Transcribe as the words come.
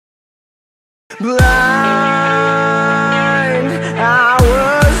blind, I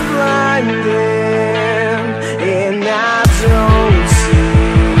was blinded, and I don't see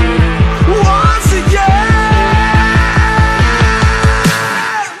once again.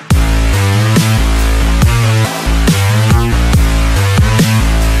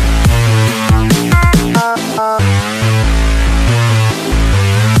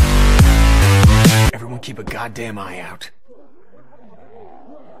 Everyone keep a goddamn eye out.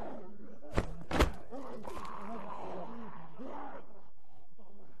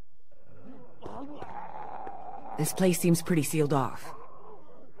 This place seems pretty sealed off.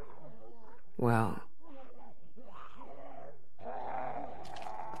 Well...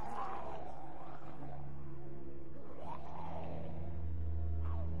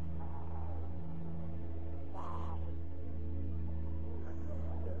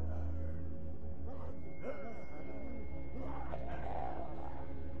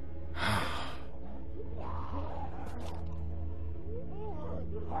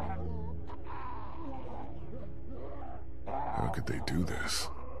 How could they do this?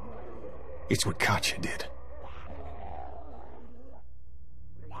 It's what Katya did.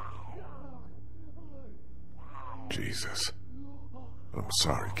 Jesus. I'm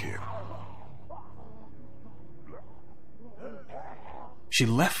sorry, kid. She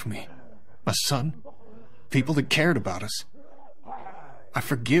left me. My son. People that cared about us. I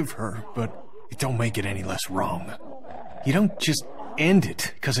forgive her, but it don't make it any less wrong. You don't just end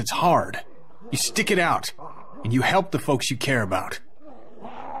it because it's hard. You stick it out, and you help the folks you care about.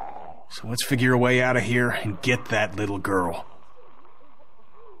 So let's figure a way out of here and get that little girl.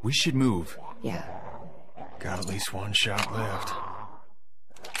 We should move. yeah. Got at least one shot left.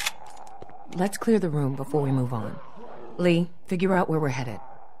 Let's clear the room before we move on. Lee, figure out where we're headed.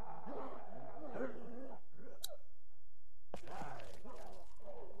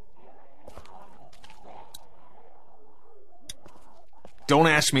 Don't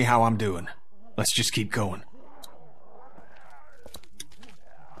ask me how I'm doing. Let's just keep going.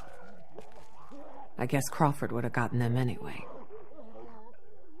 I guess Crawford would have gotten them anyway.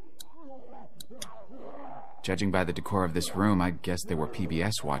 Judging by the decor of this room, I guess they were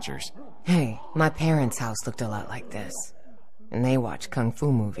PBS watchers. Hey, my parents' house looked a lot like this. And they watch kung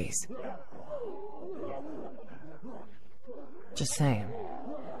fu movies. Just saying.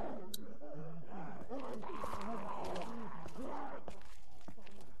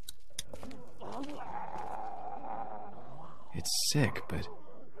 It's sick, but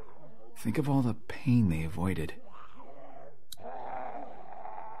think of all the pain they avoided.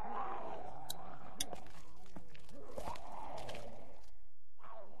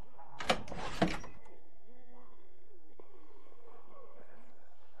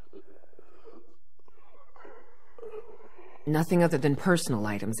 Nothing other than personal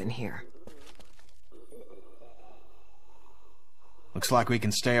items in here. Looks like we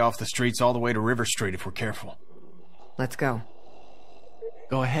can stay off the streets all the way to River Street if we're careful. Let's go.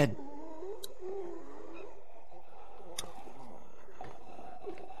 Go ahead.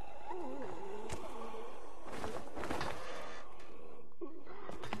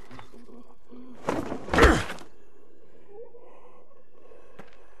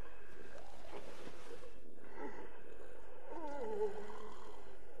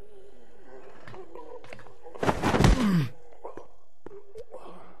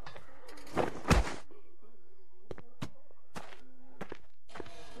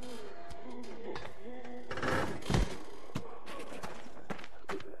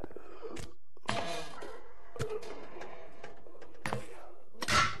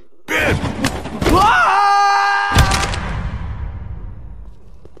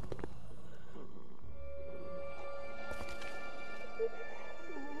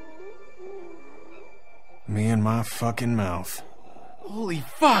 Me and my fucking mouth. Holy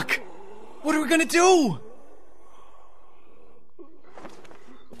fuck! What are we gonna do?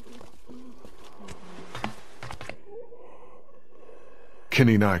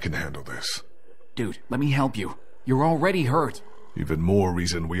 Kenny and I can handle this. Dude, let me help you. You're already hurt. Even more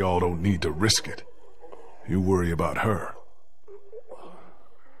reason we all don't need to risk it. You worry about her.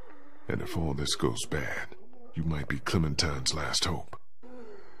 And if all this goes bad, you might be Clementine's last hope.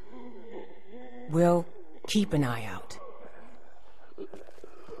 We'll keep an eye out.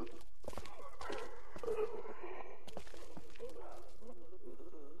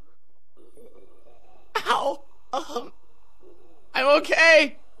 Ow! I'm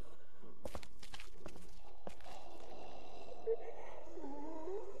okay!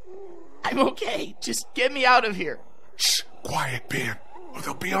 I'm okay. Just get me out of here. Shh! Quiet, Ben, or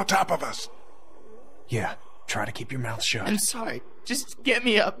they'll be on top of us. Yeah, try to keep your mouth shut. I'm sorry. Just get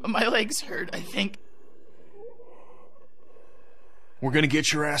me up. My legs hurt, I think. We're gonna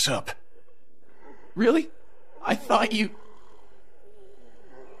get your ass up. Really? I thought you...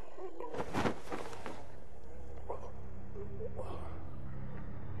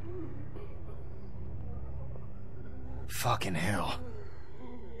 Fucking hell.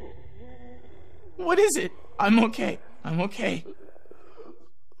 What is it? I'm okay. I'm okay.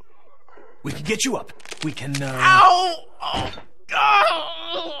 We can get you up. We can, Ow! Oh,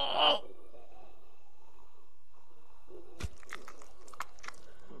 God!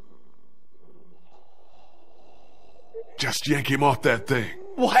 Just yank him off that thing.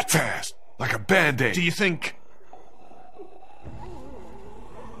 What? Fast, like a band-aid. Do you think...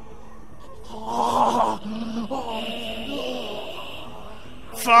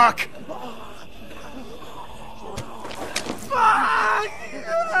 Fuck! Fuck!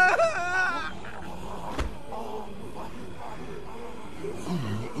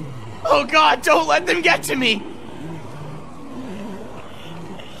 Oh God, don't let them get to me!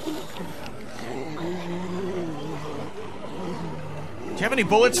 Do you have any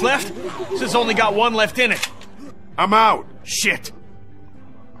bullets left? This has only got one left in it. I'm out. Shit!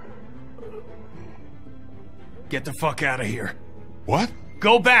 Get the fuck out of here. What?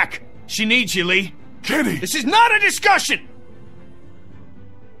 Go back! She needs you, Lee. Kenny! This is not a discussion!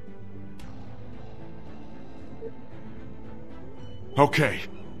 Okay,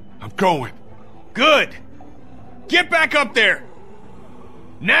 I'm going. Good! Get back up there!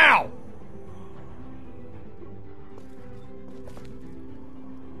 Now!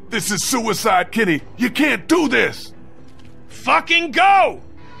 This is suicide, Kenny. You can't do this. Fucking go!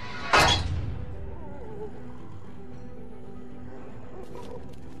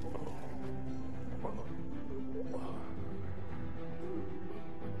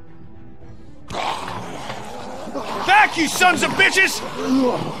 Back, you sons of bitches!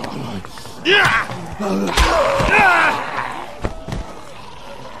 Yeah!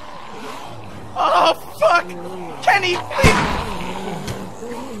 Oh, fuck! Kenny, please!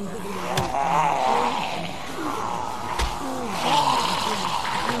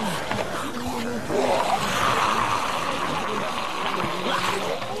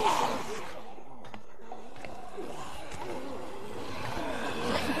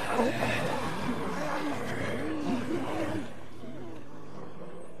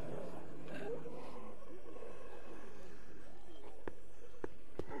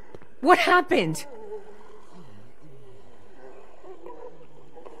 What happened?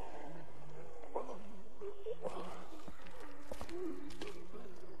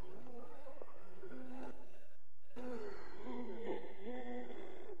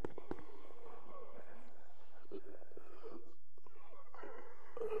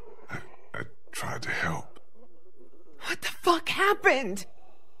 I tried to help. What the fuck happened?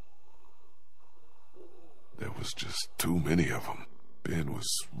 There was just too many of them. Ben was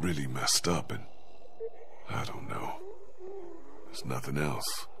really messed up, and I don't know. There's nothing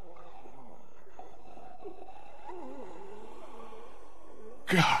else.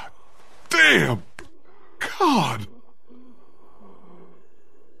 God damn! God!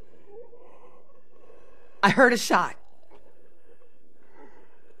 I heard a shot.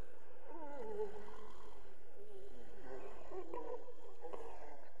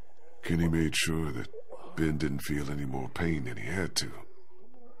 Kenny made sure that Ben didn't feel any more pain than he had to.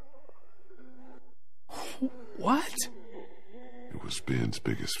 What? It was Ben's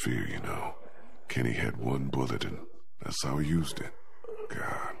biggest fear, you know. Kenny had one bullet, and that's how he used it.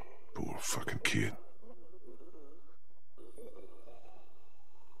 God, poor fucking kid.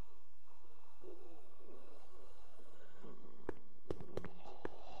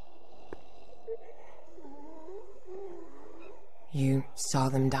 You saw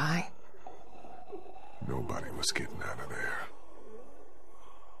them die? Nobody was getting out of there.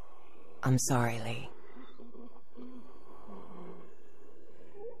 I'm sorry, Lee.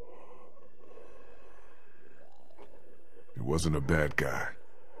 He wasn't a bad guy.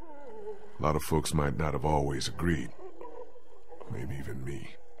 A lot of folks might not have always agreed. Maybe even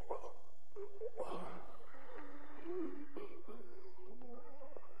me.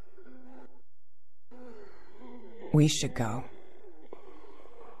 We should go.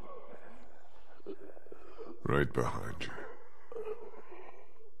 Right behind you.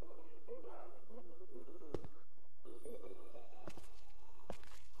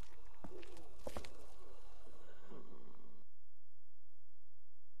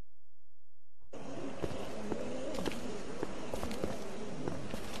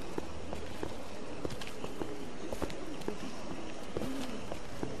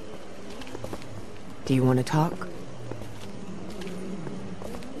 Do you want to talk?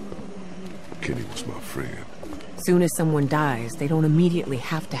 Kenny was my friend. Soon as someone dies, they don't immediately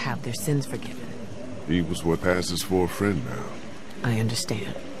have to have their sins forgiven. He was what passes for a friend now. I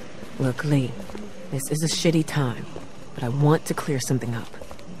understand. Look, Lee, this is a shitty time, but I want to clear something up.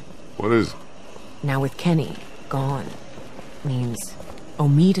 What is it? Now with Kenny gone, means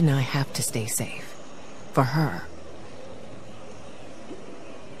Omid and I have to stay safe. For her.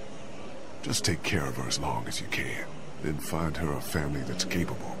 Just take care of her as long as you can. Then find her a family that's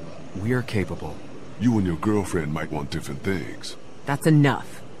capable. We're capable. You and your girlfriend might want different things. That's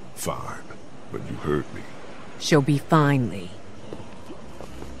enough. Fine, but you heard me. She'll be fine, Lee.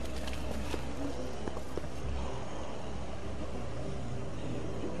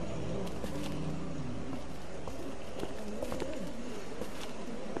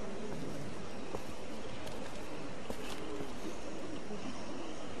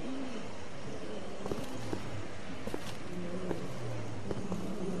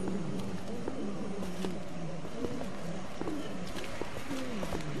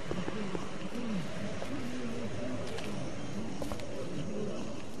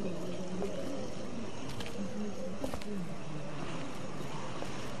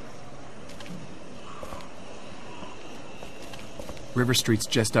 River Street's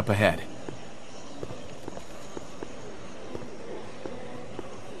just up ahead.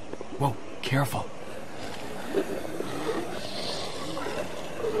 Whoa, careful.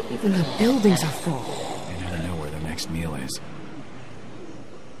 Even the buildings are full. They never know where their next meal is.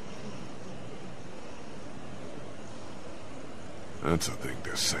 That's a thing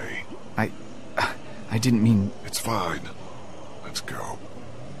to say. I didn't mean... It's fine. Let's go.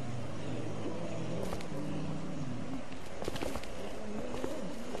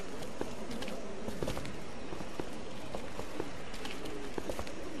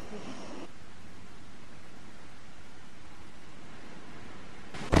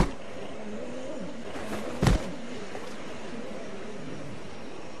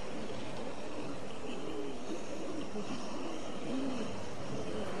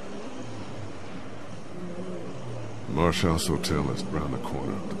 Marshall's Hotel is around the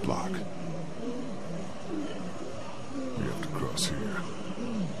corner of the block. We have to cross here.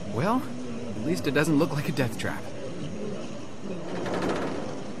 Well, at least it doesn't look like a death trap.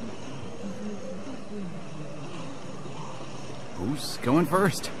 Who's going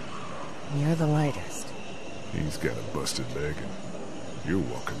first? You're the lightest. He's got a busted leg and you're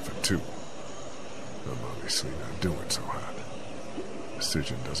walking for two. I'm obviously not doing so hot.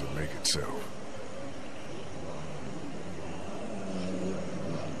 Decision doesn't make itself.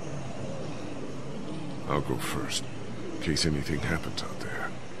 I'll go first, in case anything happens out there.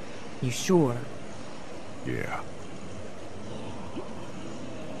 You sure? Yeah.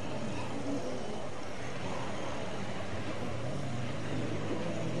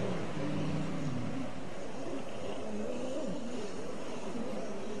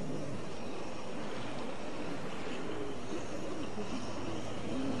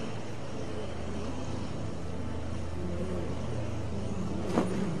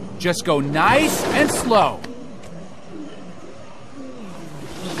 Just go nice and slow.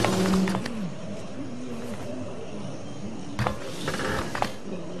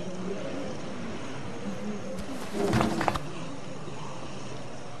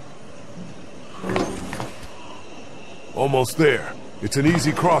 Almost there. It's an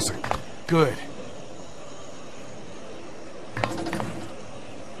easy crossing. Good.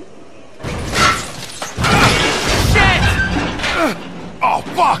 Oh,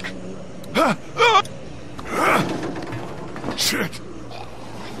 fuck! Shit.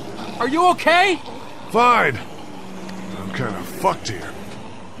 Are you okay? Fine. I'm kind of fucked here.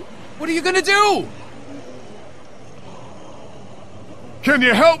 What are you gonna do? Can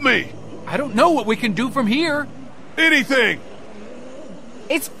you help me? I don't know what we can do from here. Anything!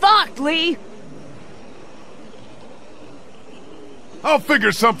 It's fucked, Lee! I'll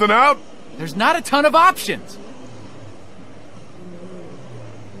figure something out. There's not a ton of options.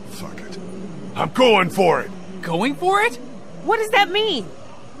 Fuck it. I'm going for it. Going for it? What does that mean?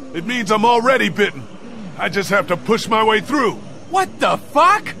 It means I'm already bitten. I just have to push my way through. What the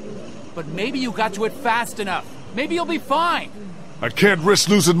fuck? But maybe you got to it fast enough. Maybe you'll be fine. I can't risk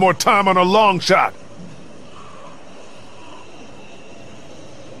losing more time on a long shot.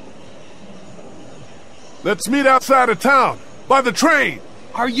 Let's meet outside of town, by the train.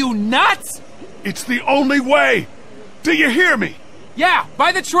 Are you nuts? It's the only way. Do you hear me? Yeah,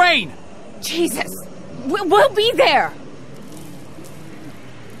 by the train. Jesus! We'll be there!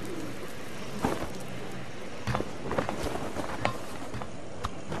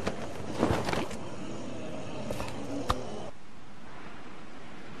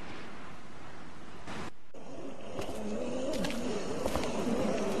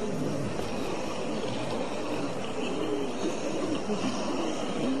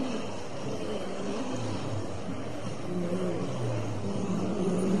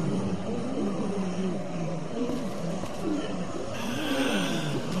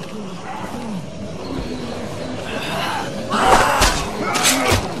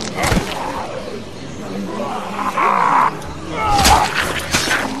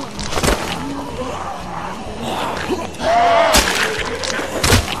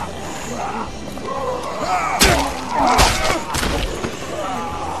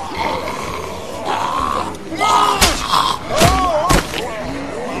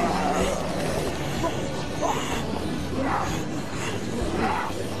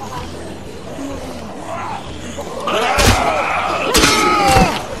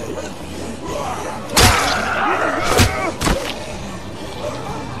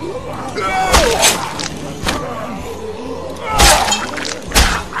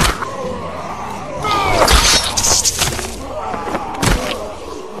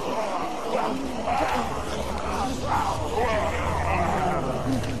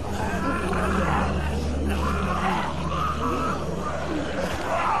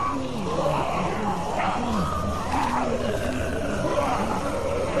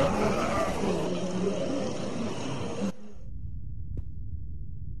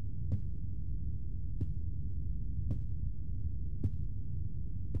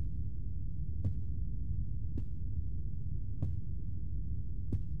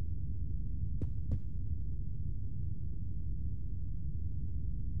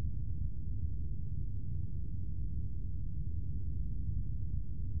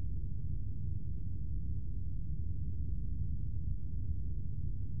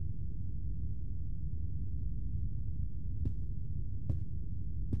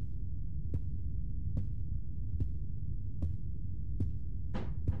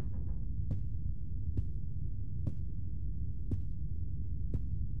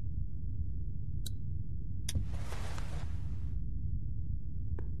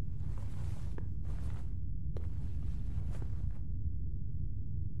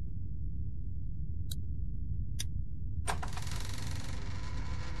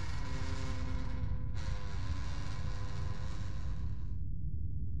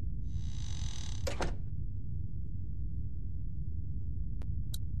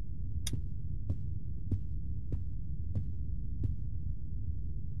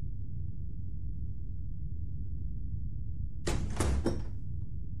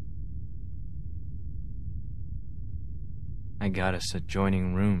 I got us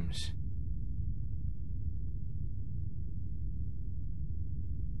adjoining rooms.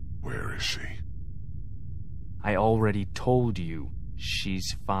 Where is she? I already told you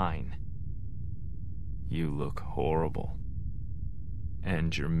she's fine. You look horrible.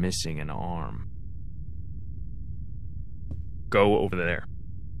 And you're missing an arm. Go over there.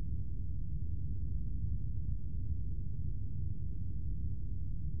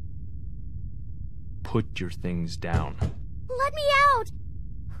 Put your things down. Let me out!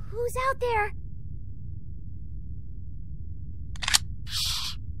 Who's out there?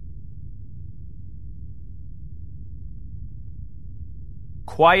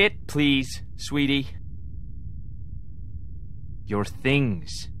 Quiet, please, sweetie. Your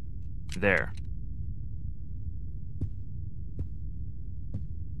things. There.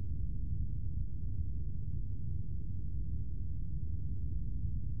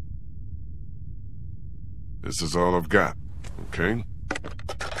 This is all I've got, okay?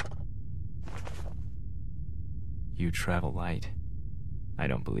 You travel light. I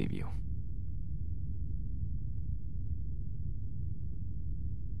don't believe you.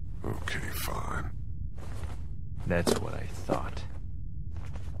 Okay, fine. That's what I thought.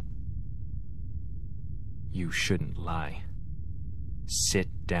 You shouldn't lie.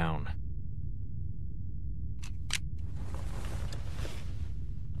 Sit down.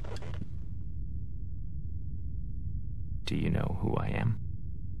 Do you know who I am?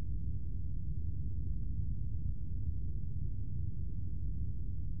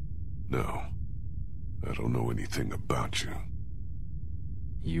 No. I don't know anything about you.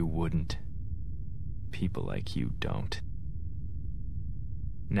 You wouldn't. People like you don't.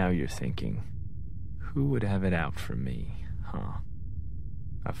 Now you're thinking, who would have it out for me, huh?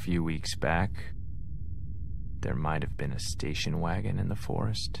 A few weeks back, there might have been a station wagon in the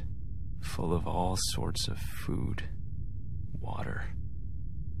forest, full of all sorts of food, water,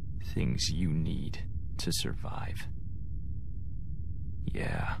 things you need to survive.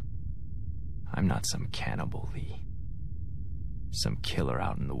 Yeah, I'm not some cannibal, Lee. Some killer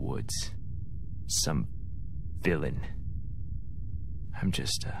out in the woods. Some villain. I'm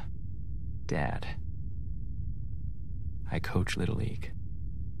just a dad. I coach Little League.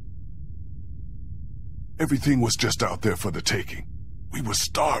 Everything was just out there for the taking. We were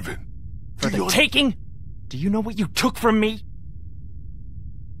starving. For the taking? Do you know what you took from me?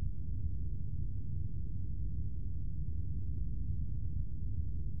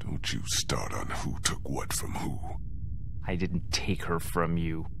 Don't you start on who took what from who. I didn't take her from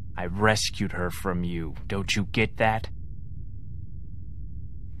you. I rescued her from you. Don't you get that?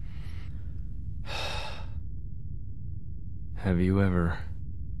 Have you ever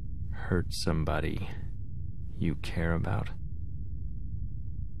hurt somebody you care about?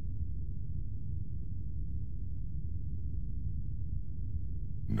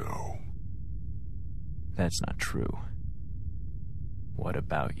 No. That's not true. What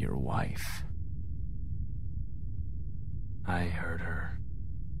about your wife? I hurt her.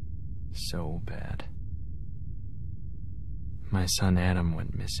 So bad. My son Adam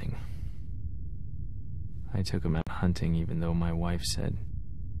went missing. I took him out hunting even though my wife said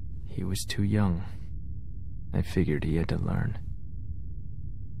he was too young. I figured he had to learn.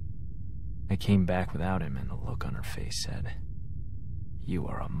 I came back without him, and the look on her face said, "You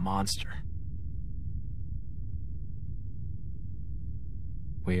are a monster."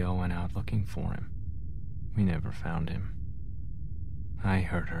 We all went out looking for him. We never found him. I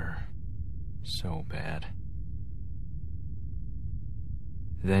hurt her so bad.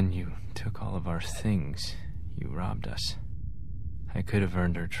 Then you took all of our things. You robbed us. I could have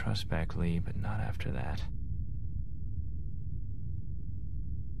earned her trust back, Lee, but not after that.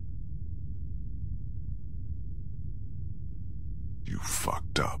 You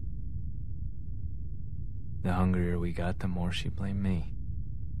fucked up. The hungrier we got, the more she blamed me.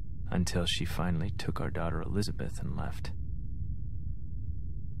 Until she finally took our daughter Elizabeth and left.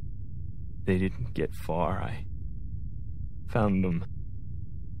 They didn't get far. I found them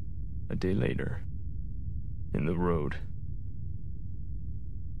a day later in the road.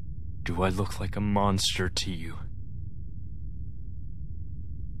 Do I look like a monster to you?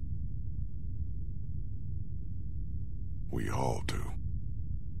 We all do.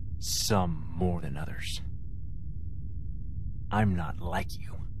 Some more than others. I'm not like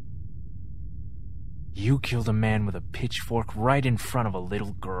you. You killed a man with a pitchfork right in front of a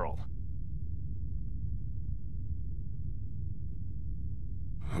little girl.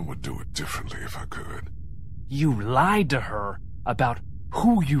 I would do it differently if I could. You lied to her about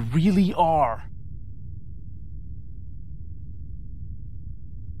who you really are.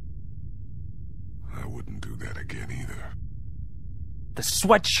 I wouldn't do that again either. The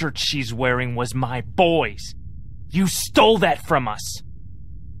sweatshirt she's wearing was my boy's. You stole that from us.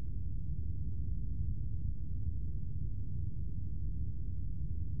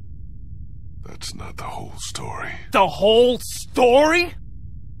 That's not the whole story. The whole story?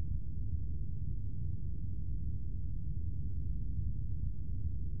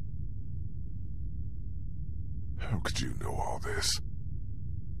 How could you know all this?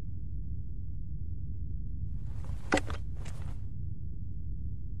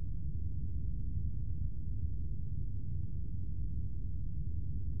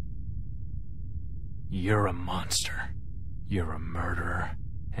 You're a monster. You're a murderer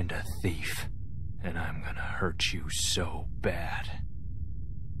and a thief. And I'm gonna hurt you so bad.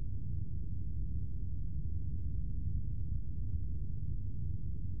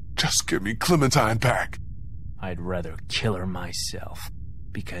 Just give me Clementine back. I'd rather kill her myself,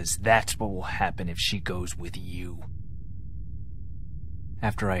 because that's what will happen if she goes with you.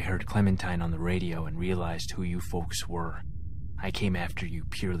 After I heard Clementine on the radio and realized who you folks were, I came after you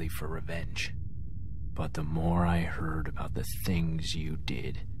purely for revenge. But the more I heard about the things you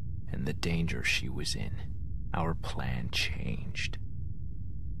did and the danger she was in, our plan changed.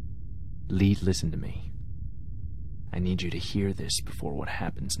 Lee, listen to me. I need you to hear this before what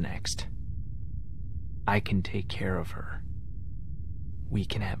happens next. I can take care of her. We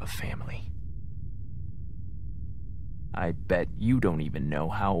can have a family. I bet you don't even know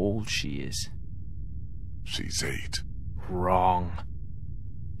how old she is. She's 8. Wrong.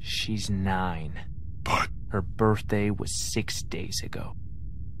 She's 9. But her birthday was 6 days ago.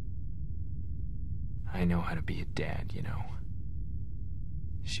 I know how to be a dad, you know.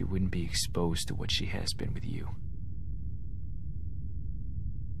 She wouldn't be exposed to what she has been with you.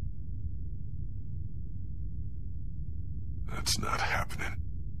 that's not happening.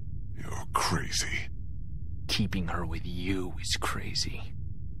 You're crazy. Keeping her with you is crazy.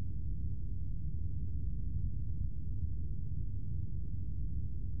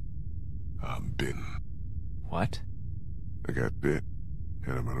 I'm bitten. What? I got bit,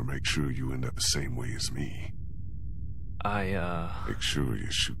 and I'm gonna make sure you end up the same way as me. Make sure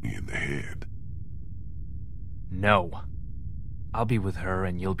you shoot me in the head. No. I'll be with her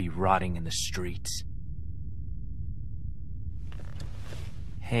and you'll be rotting in the streets.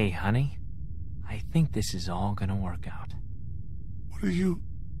 Hey, honey. I think this is all gonna work out. What are you...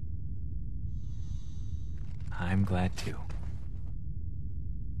 I'm glad too.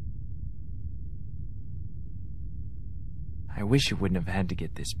 I wish it wouldn't have had to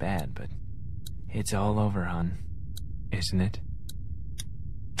get this bad, but it's all over, hon. Isn't it?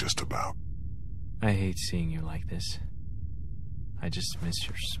 Just about. I hate seeing you like this. I just miss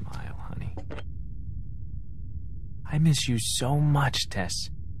your smile, honey. I miss you so much, Tess.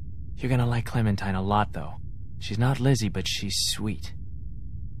 You're gonna like Clementine a lot, though. She's not Lizzie, but she's sweet.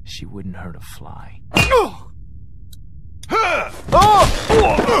 She wouldn't hurt a fly.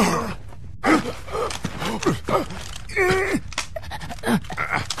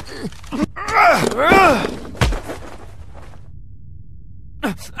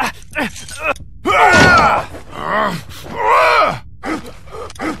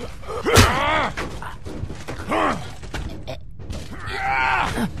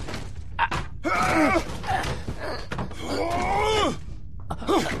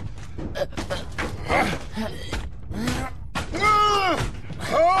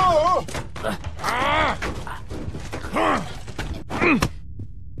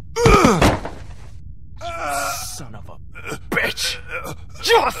 Son of a bitch!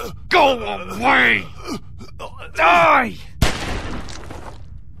 Just go away! Die!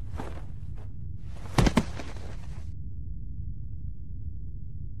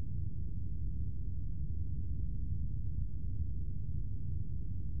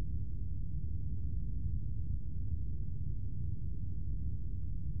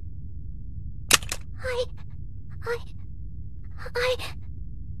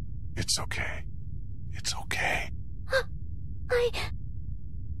 It's okay. It's okay.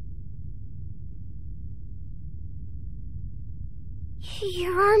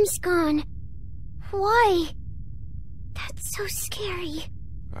 Your arm's gone. Why? That's so scary.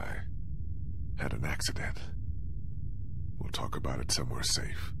 I had an accident. We'll talk about it somewhere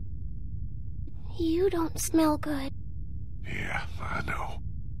safe. You don't smell good. Yeah, I know.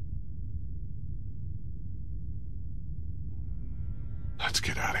 Let's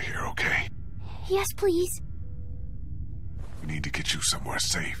get out of here, okay? Yes, please. We need to get you somewhere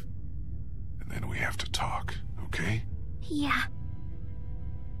safe. And then we have to talk, okay? Yeah.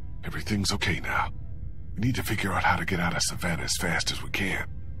 Everything's okay now. We need to figure out how to get out of Savannah as fast as we can.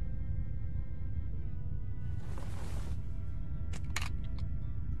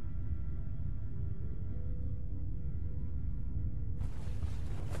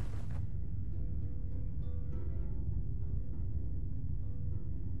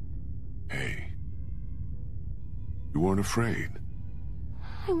 Hey. You weren't afraid.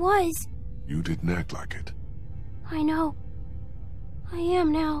 I was. You didn't act like it. I know. I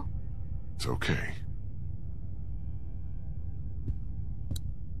am now. It's okay.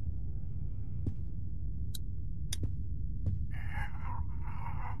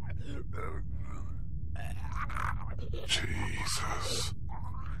 Jesus.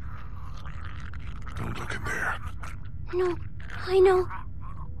 Don't look in there. No, I know.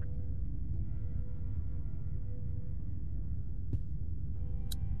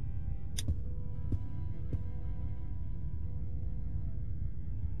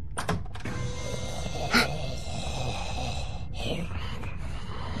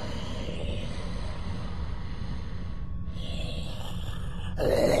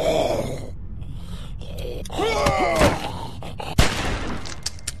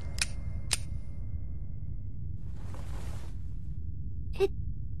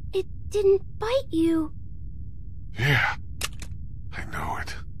 It didn't bite you. Yeah, I know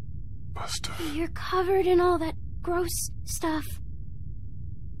it. Must have. You're covered in all that gross stuff.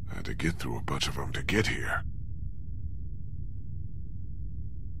 I had to get through a bunch of them to get here.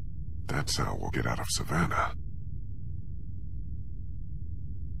 That's how we'll get out of Savannah.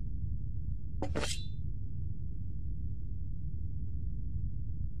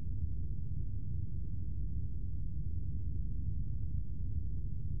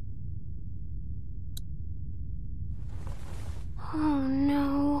 Oh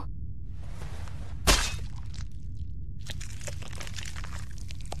no.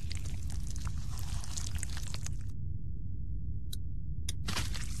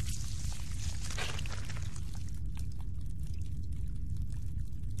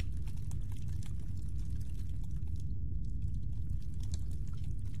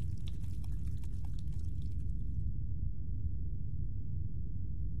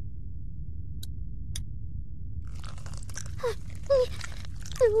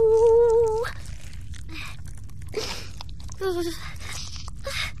 Ooh.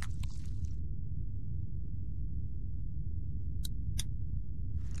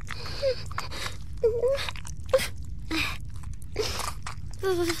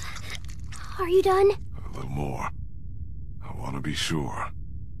 Are you done? A little more. I want to be sure.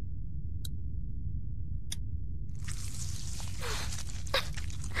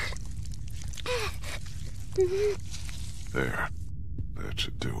 There. That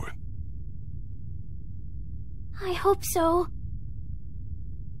should do it. I hope so.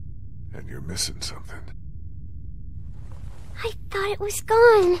 And you're missing something. I thought it was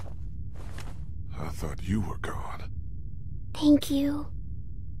gone. I thought you were gone. Thank you.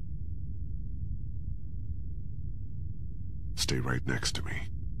 Stay right next to me.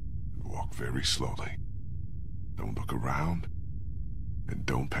 And walk very slowly. Don't look around. And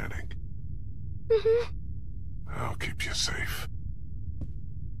don't panic. Mm-hmm. I'll keep you safe.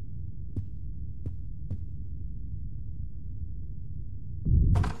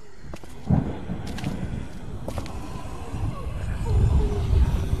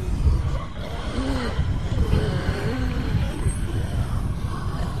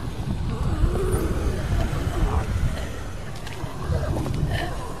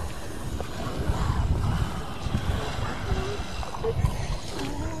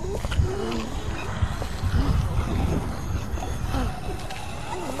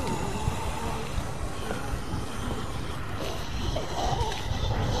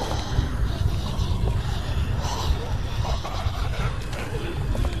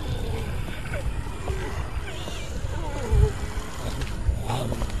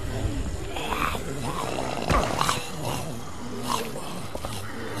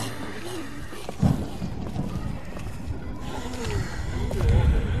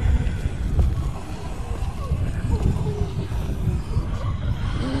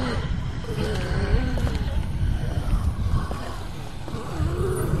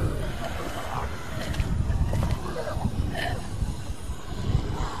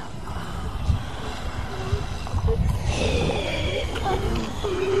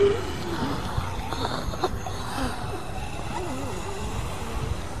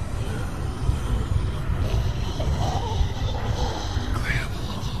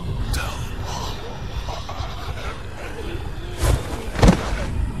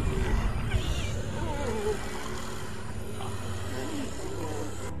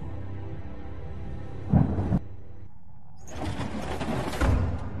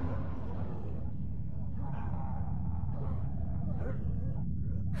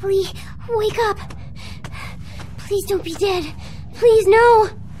 Lee, wake up! Please don't be dead. Please, no!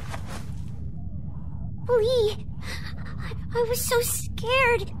 Lee, I was so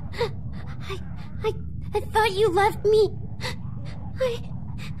scared. I thought you left me.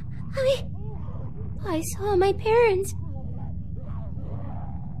 I saw my parents.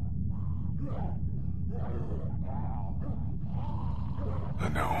 I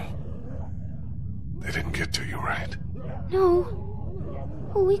know. They didn't get to you, right? No.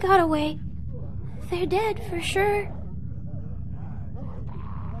 We got away. They're dead for sure.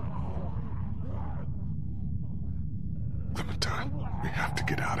 Clementine, we have to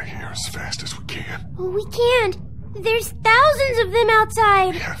get out of here as fast as we can. We can't. There's thousands of them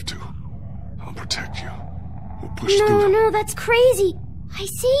outside. We have to. I'll protect you. We'll push through them. No, that's crazy. I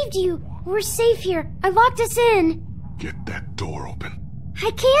saved you. We're safe here. I locked us in. Get that door open.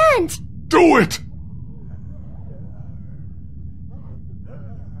 I can't. Do it!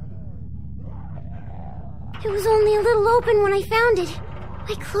 It was only a little open when I found it.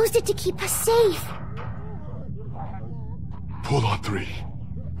 I closed it to keep us safe. Pull on 3.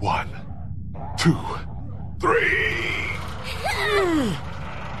 1, 2, 3!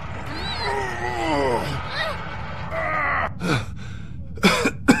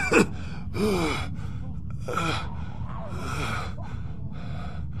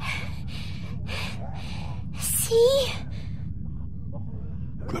 See?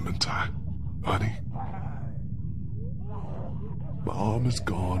 Clementine, honey. My arm is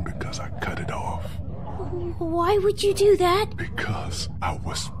gone because I cut it off. Why would you do that? Because I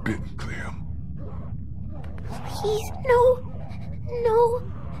was bitten, Clem. Please, no. No.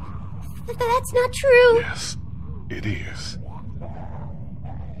 That's not true. Yes, it is.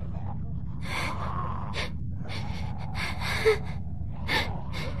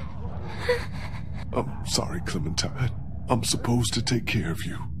 I'm sorry, Clementine. I'm supposed to take care of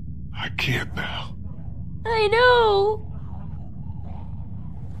you. I can't now. I know.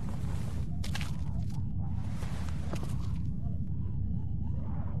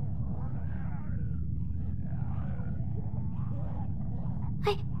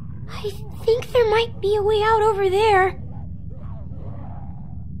 I think there might be a way out over there.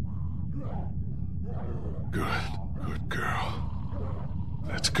 Good girl.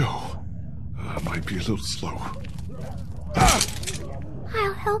 Let's go. I might be a little slow.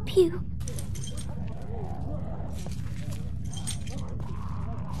 I'll help you.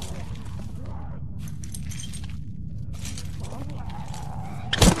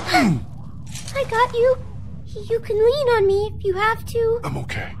 I got you. You can lean on me if you have to. I'm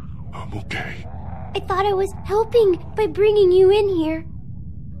okay. I'm okay. I thought I was helping by bringing you in here.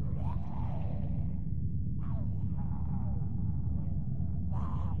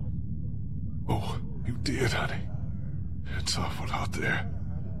 Oh, you did, honey. It's awful out there.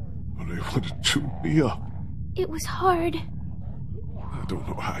 Well, they would have chewed me up. It was hard. I don't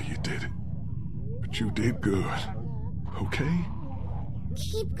know how you did it, but you did good. Okay?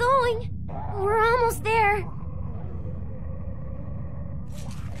 Keep going. We're almost there.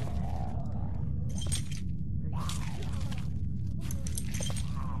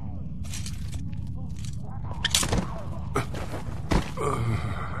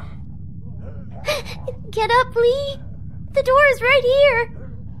 Get up, Lee. The door is right here.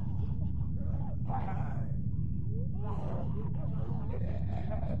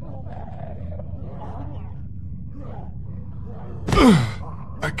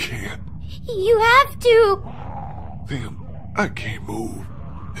 I can't. You have to. Then I can't move.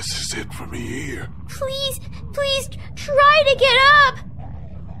 This is it for me here. Please try to get up.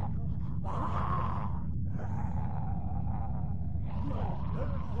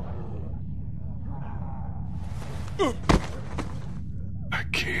 I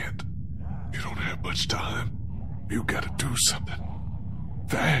can't. You don't have much time. You gotta do something.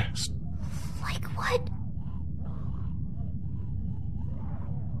 Fast. Like what?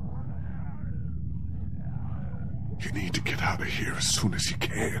 You need to get out of here as soon as you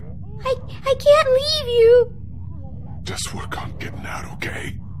can. I can't leave you. Just work on getting out,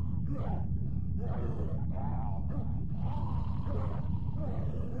 okay?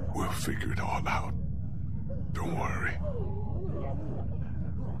 We'll figure it all out. Don't worry.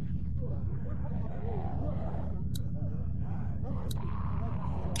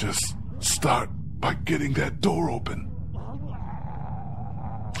 Just start by getting that door open.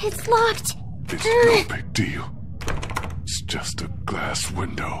 It's locked. It's no big deal. It's just a glass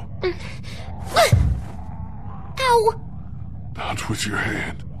window. Ow! Not with your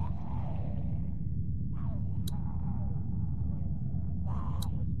hand.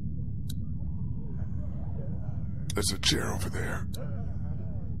 There's a chair over there.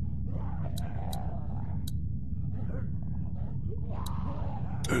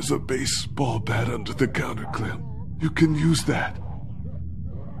 There's a baseball bat under the counter, Clem. You can use that.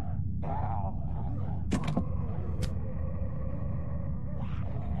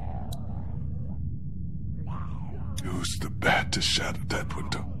 Use the bat to shatter that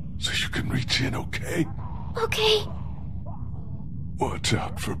window so you can reach in, okay? Okay. Watch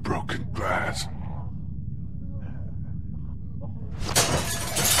out for broken glass.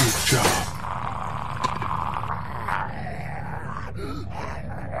 Good job.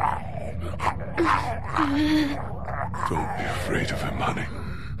 Don't be afraid of him, honey.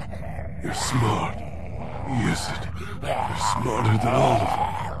 You're smart. Use it. You're smarter than all of them.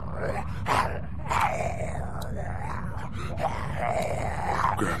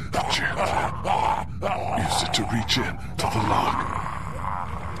 Grab the chair, Clem. Use it to reach in to the lock.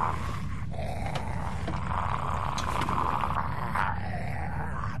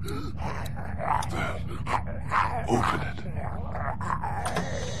 Then, open it.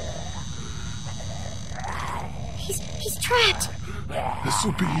 He's trapped.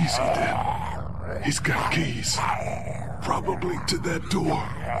 This'll be easy then. He's got keys. Probably to that door.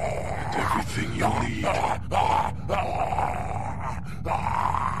 And everything you'll need.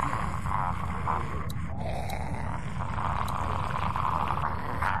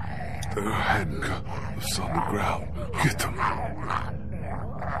 There are handcuffs on the ground. Get them.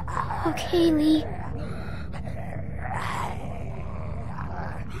 Okay, Lee.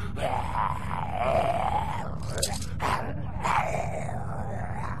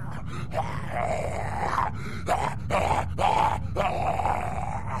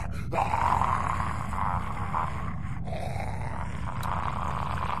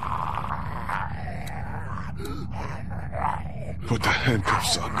 Put the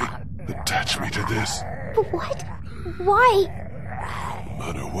handcuffs on me. Attach me to this. What? Why? No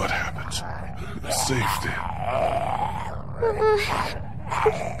matter what happens, you're safe then.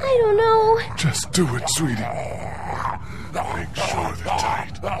 I don't know. Just do it, sweetie. Make sure they're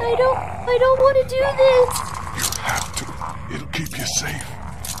tight. I don't want to do this. You have to. It'll keep you safe.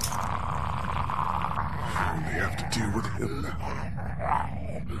 You only have to deal with him now.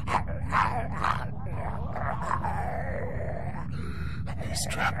 He's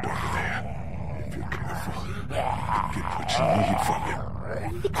trapped over there. If you're careful, you can get what you need from him.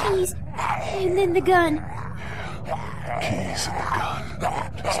 The keys. And then the gun. Keys and the gun.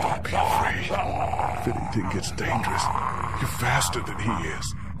 Just don't be afraid. If anything gets dangerous, you're faster than he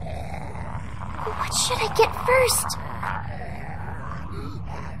is. What should I get first?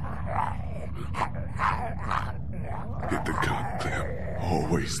 Get the gun, Clem.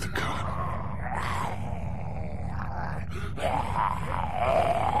 Always the gun.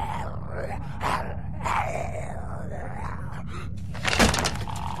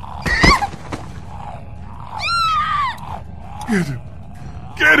 Get him!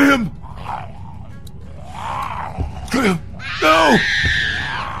 Get him! Clem, no!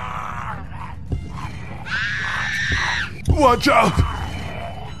 Watch out!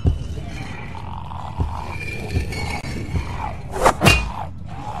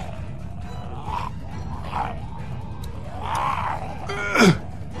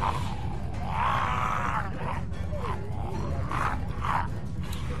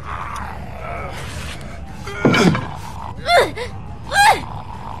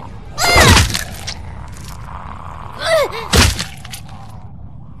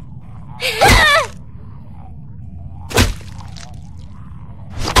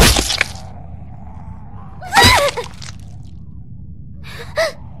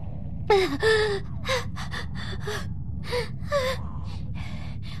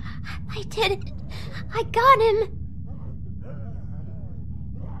 I did it. I got him.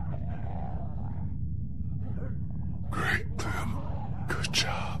 Great, Clem. Good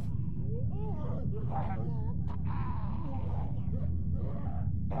job.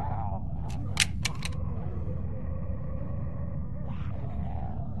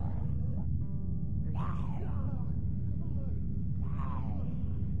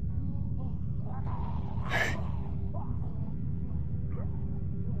 Hey.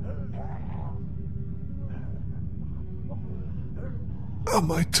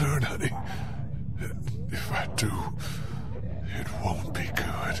 My turn, honey. If I do, it won't be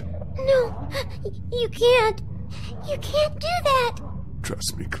good. No, you can't. You can't do that.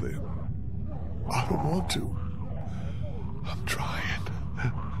 Trust me, Clem. I don't want to. I'm trying.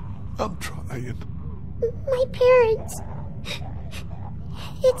 I'm trying. My parents.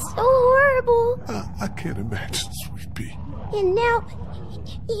 It's so horrible. I can't imagine, sweet pea. And now,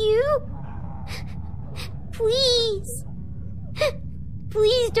 you? Please.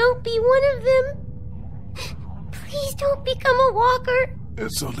 Please don't be one of them. Please don't become a walker.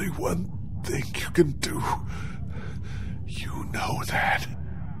 There's only one thing you can do. You know that.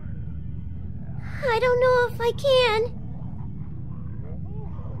 I don't know if I can.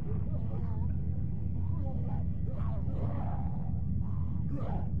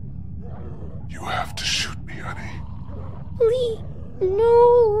 You have to shoot me, honey. Lee,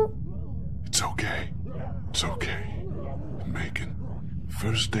 no. It's okay. It's okay. Megan,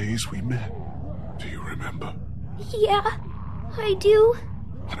 first days we met. Do you remember? Yeah, I do.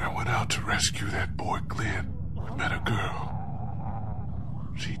 When I went out to rescue that boy Glenn, we met a girl.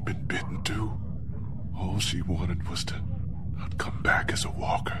 She'd been bitten too. All she wanted was to not come back as a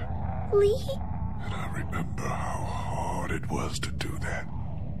walker. Lee? And I remember how hard it was to do that.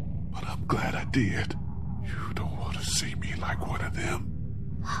 But I'm glad I did. You don't want to see me like one of them.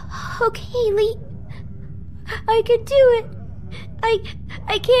 Okay, Lee. I can do it.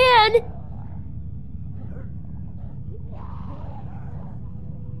 I can.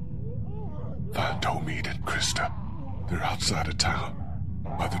 Find Omid and Krista. They're outside of town,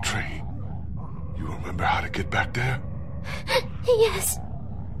 by the train. You remember how to get back there? Yes.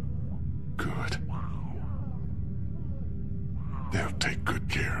 Good. They'll take good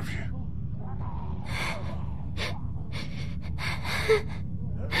care of you.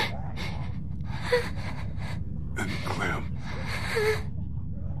 And Clem.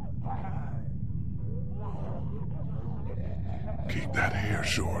 Keep that hair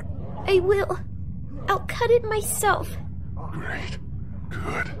short. I will. I'll cut it myself. Great.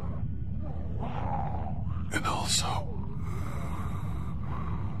 Good. And also...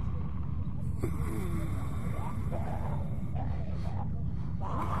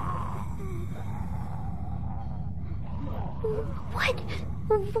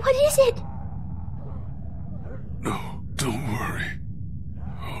 What is it?